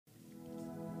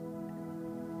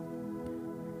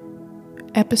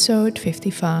Episode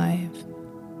 55,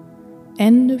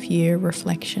 End of Year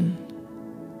Reflection,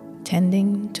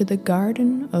 Tending to the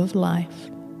Garden of Life.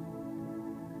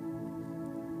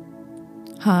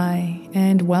 Hi,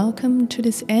 and welcome to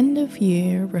this end of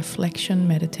year reflection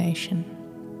meditation.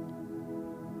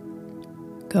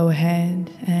 Go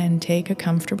ahead and take a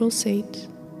comfortable seat.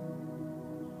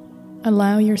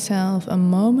 Allow yourself a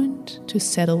moment to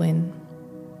settle in,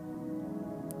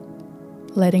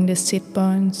 letting the sit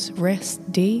bones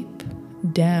rest deep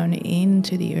down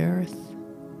into the earth.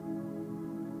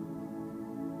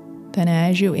 Then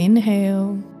as you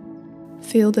inhale,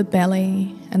 fill the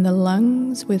belly and the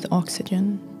lungs with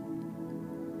oxygen.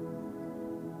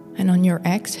 And on your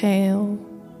exhale,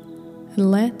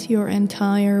 let your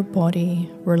entire body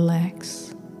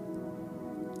relax,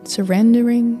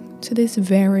 surrendering to this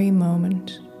very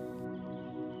moment.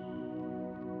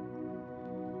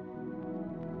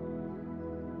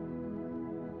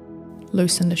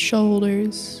 Loosen the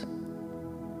shoulders,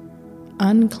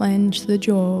 unclench the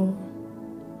jaw,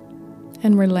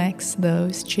 and relax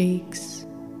those cheeks.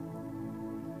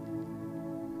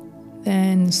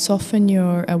 Then soften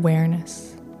your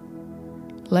awareness,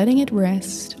 letting it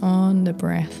rest on the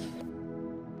breath.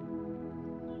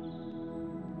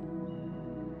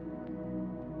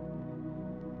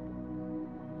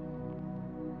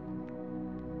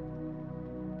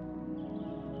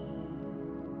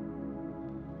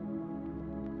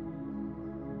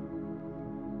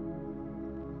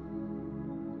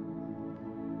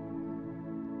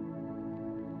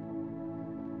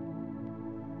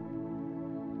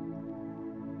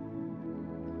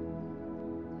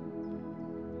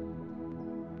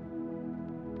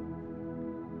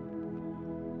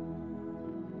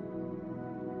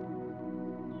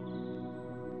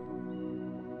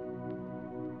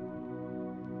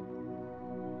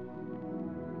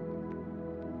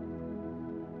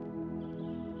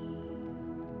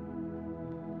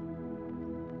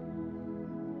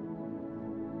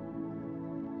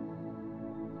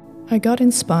 I got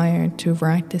inspired to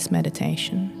write this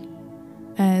meditation,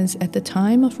 as at the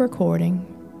time of recording,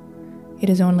 it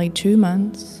is only 2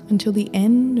 months until the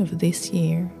end of this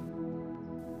year,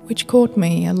 which caught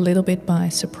me a little bit by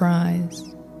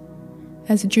surprise,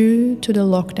 as due to the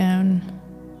lockdown,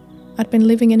 I'd been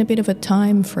living in a bit of a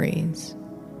time freeze,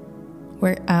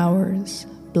 where hours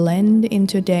blend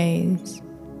into days,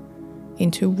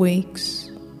 into weeks,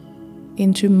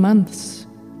 into months,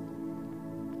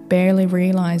 barely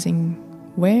realizing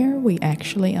where we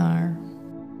actually are.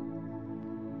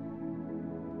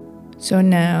 So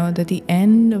now that the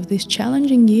end of this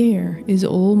challenging year is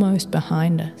almost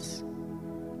behind us,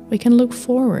 we can look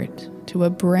forward to a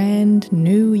brand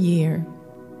new year,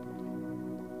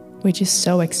 which is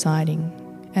so exciting,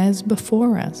 as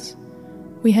before us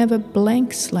we have a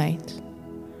blank slate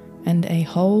and a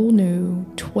whole new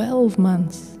 12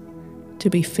 months to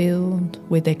be filled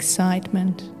with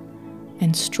excitement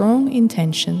and strong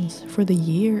intentions for the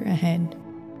year ahead.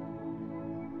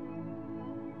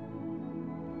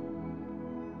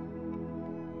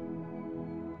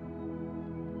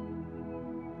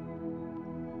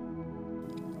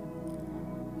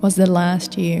 Was the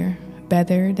last year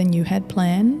better than you had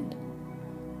planned?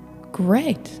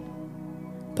 Great!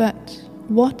 But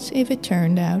what if it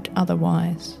turned out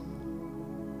otherwise?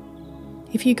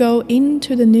 If you go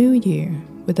into the new year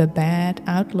with a bad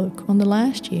outlook on the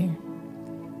last year,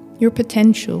 your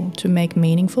potential to make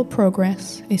meaningful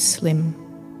progress is slim.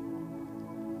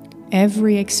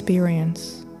 Every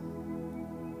experience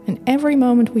and every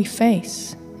moment we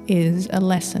face is a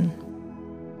lesson.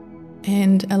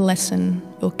 And a lesson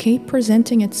will keep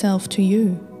presenting itself to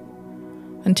you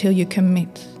until you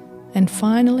commit and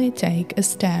finally take a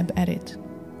stab at it.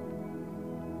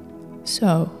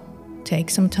 So,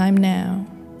 take some time now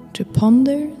to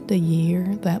ponder the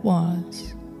year that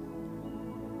was.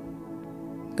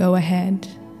 Go ahead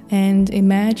and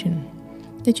imagine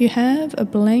that you have a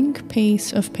blank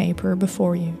piece of paper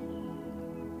before you.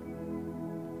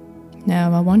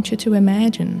 Now I want you to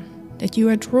imagine that you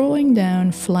are drawing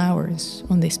down flowers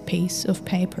on this piece of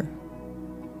paper.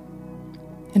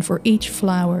 And for each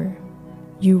flower,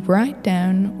 you write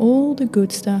down all the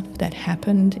good stuff that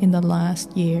happened in the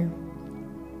last year.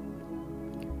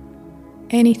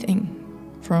 Anything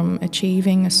from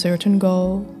achieving a certain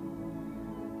goal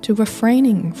to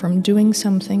refraining from doing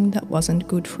something that wasn't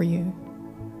good for you.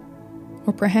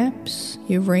 Or perhaps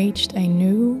you've reached a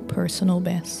new personal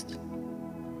best.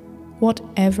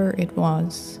 Whatever it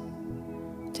was,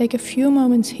 take a few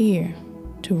moments here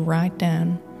to write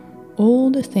down all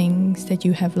the things that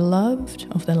you have loved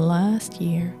of the last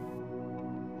year.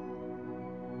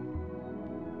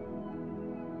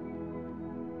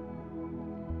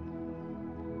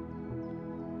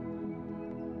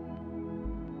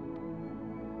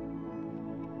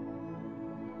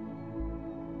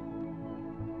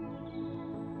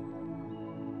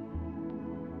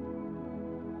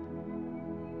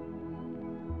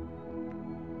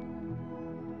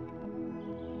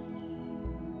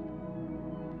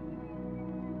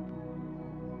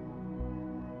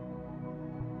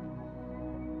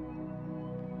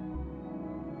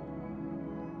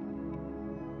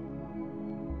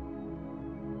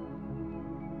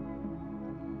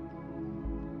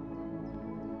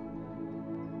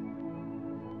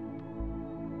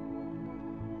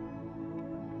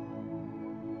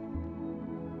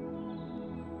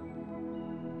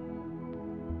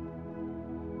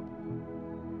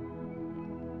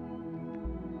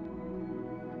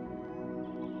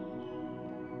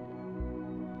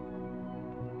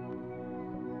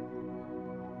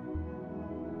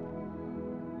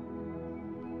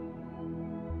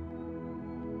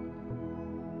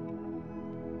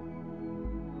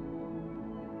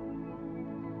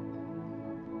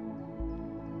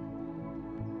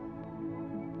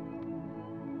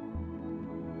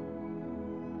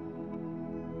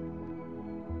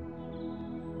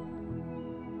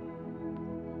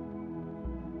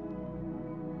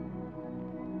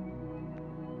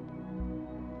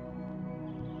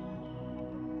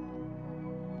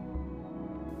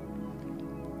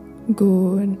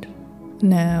 Good.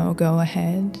 Now go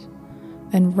ahead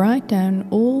and write down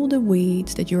all the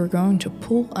weeds that you're going to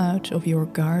pull out of your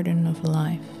garden of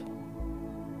life.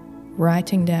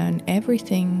 Writing down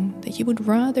everything that you would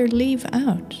rather leave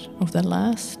out of the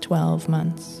last 12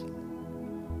 months.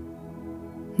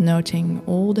 Noting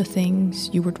all the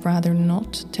things you would rather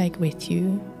not take with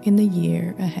you in the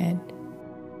year ahead.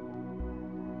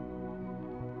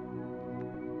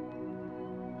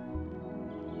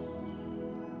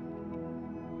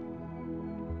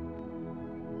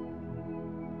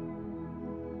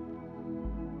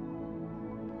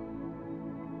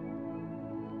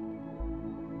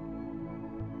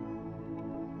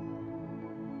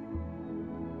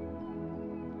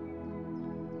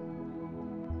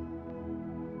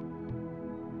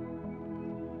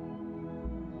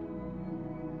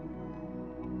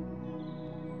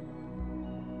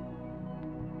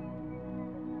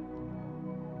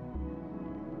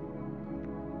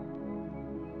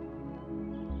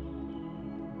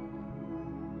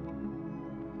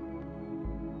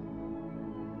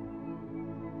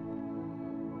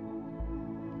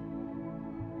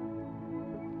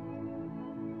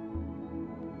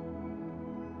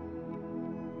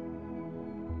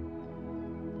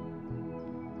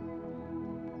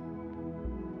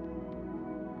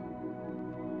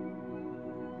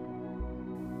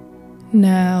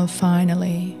 Now,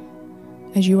 finally,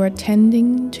 as you are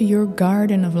tending to your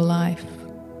garden of life,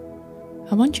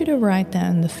 I want you to write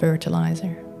down the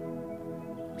fertilizer,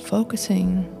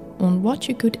 focusing on what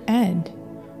you could add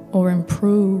or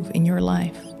improve in your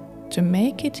life to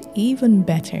make it even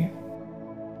better.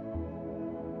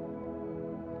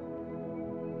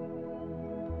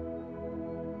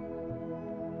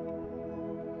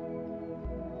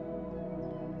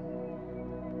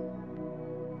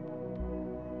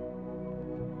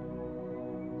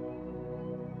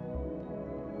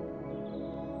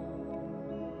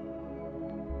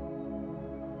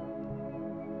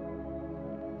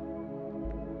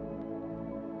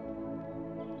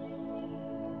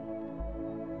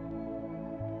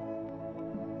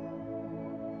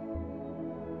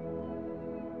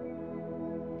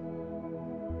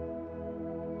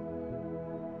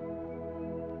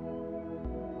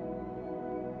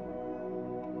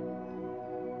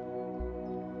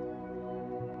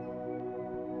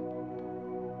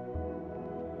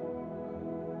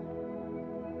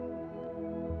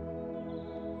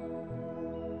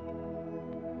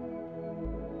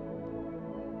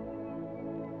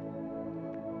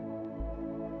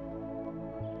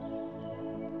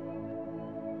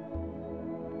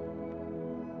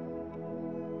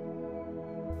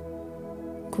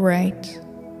 Great.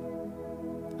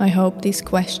 I hope these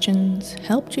questions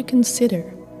helped you consider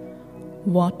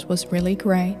what was really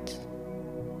great,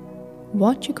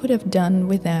 what you could have done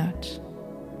without,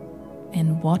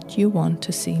 and what you want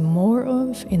to see more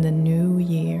of in the new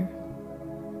year.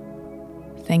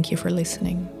 Thank you for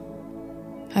listening.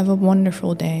 Have a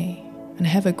wonderful day and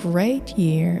have a great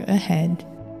year ahead.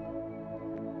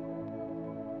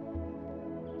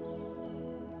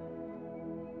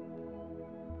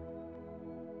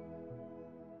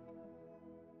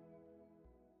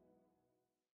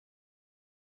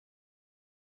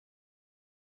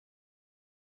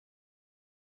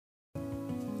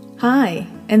 Hi,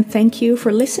 and thank you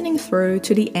for listening through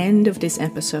to the end of this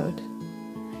episode.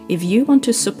 If you want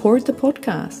to support the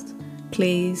podcast,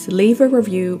 please leave a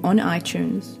review on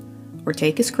iTunes or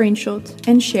take a screenshot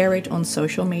and share it on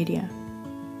social media.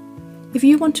 If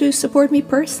you want to support me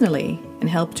personally and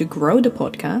help to grow the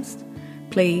podcast,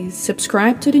 please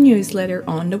subscribe to the newsletter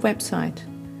on the website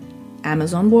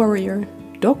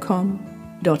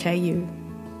amazonwarrior.com.au.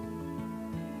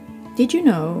 Did you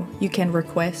know you can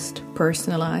request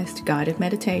personalized guided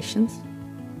meditations?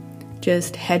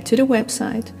 Just head to the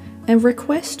website and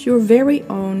request your very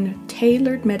own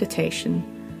tailored meditation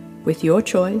with your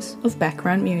choice of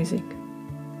background music.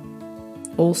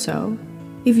 Also,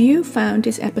 if you found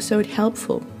this episode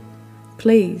helpful,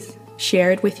 please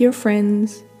share it with your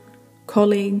friends,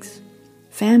 colleagues,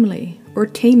 family, or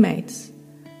teammates,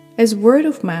 as word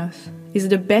of mouth is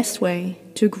the best way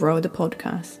to grow the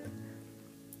podcast.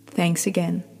 Thanks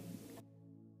again.